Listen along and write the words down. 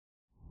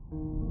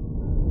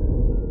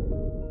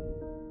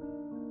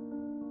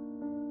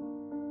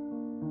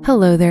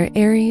Hello there,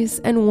 Aries,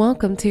 and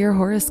welcome to your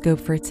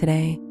horoscope for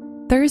today,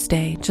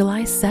 Thursday,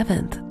 July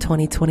 7th,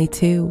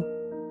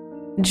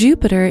 2022.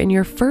 Jupiter in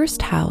your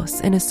first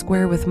house and a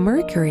square with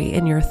Mercury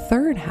in your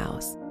third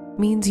house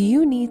means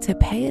you need to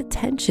pay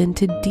attention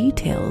to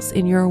details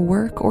in your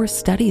work or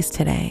studies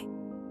today.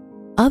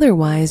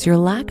 Otherwise, your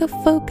lack of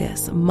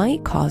focus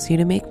might cause you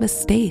to make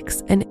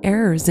mistakes and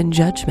errors in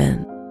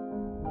judgment.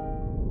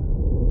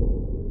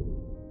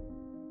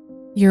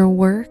 Your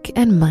work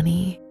and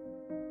money.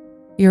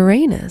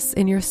 Uranus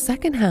in your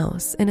second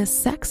house in a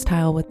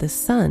sextile with the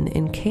Sun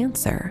in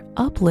Cancer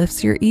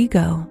uplifts your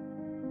ego.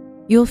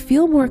 You'll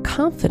feel more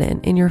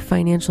confident in your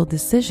financial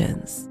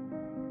decisions.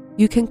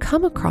 You can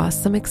come across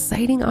some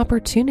exciting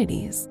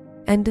opportunities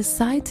and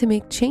decide to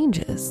make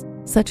changes,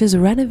 such as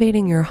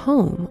renovating your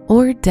home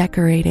or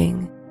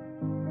decorating.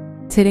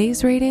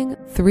 Today's rating,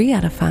 3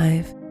 out of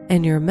 5,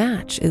 and your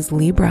match is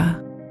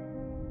Libra.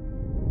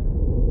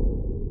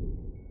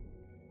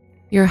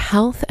 Your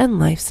health and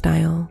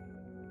lifestyle.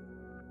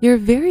 You're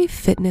very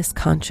fitness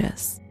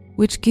conscious,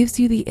 which gives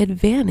you the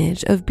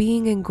advantage of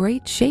being in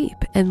great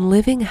shape and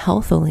living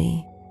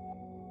healthily.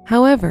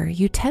 However,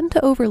 you tend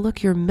to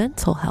overlook your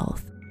mental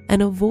health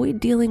and avoid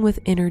dealing with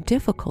inner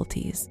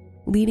difficulties,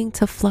 leading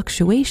to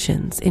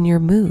fluctuations in your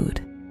mood.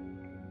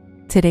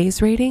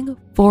 Today's rating,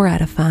 4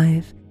 out of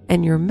 5,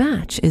 and your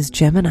match is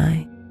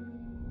Gemini.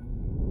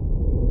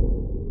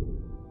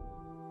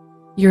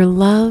 Your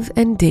love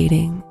and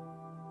dating.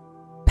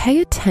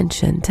 Pay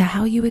attention to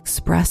how you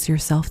express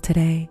yourself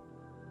today.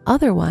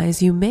 Otherwise,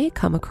 you may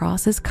come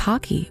across as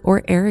cocky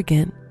or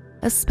arrogant,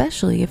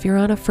 especially if you're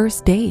on a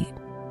first date.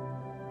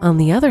 On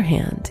the other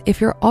hand,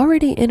 if you're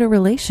already in a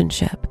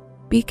relationship,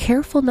 be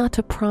careful not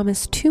to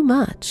promise too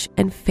much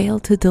and fail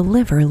to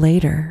deliver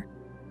later.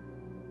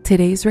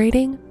 Today's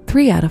rating,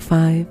 3 out of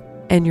 5,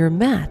 and your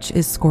match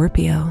is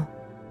Scorpio.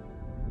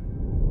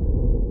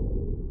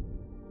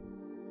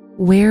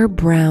 Wear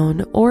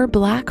brown or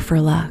black for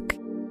luck.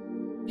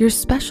 Your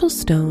special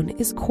stone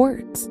is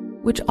quartz,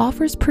 which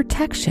offers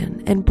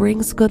protection and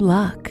brings good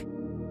luck.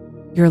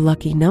 Your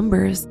lucky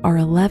numbers are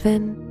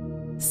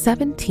 11,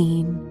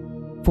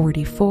 17,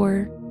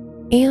 44,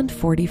 and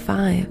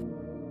 45.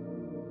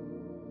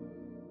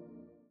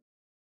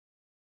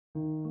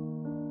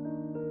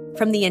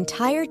 From the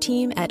entire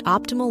team at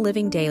Optimal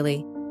Living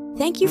Daily,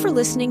 thank you for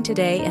listening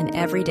today and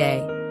every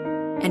day.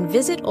 And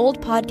visit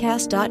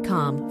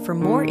oldpodcast.com for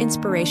more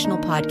inspirational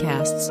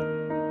podcasts.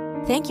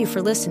 Thank you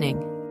for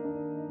listening.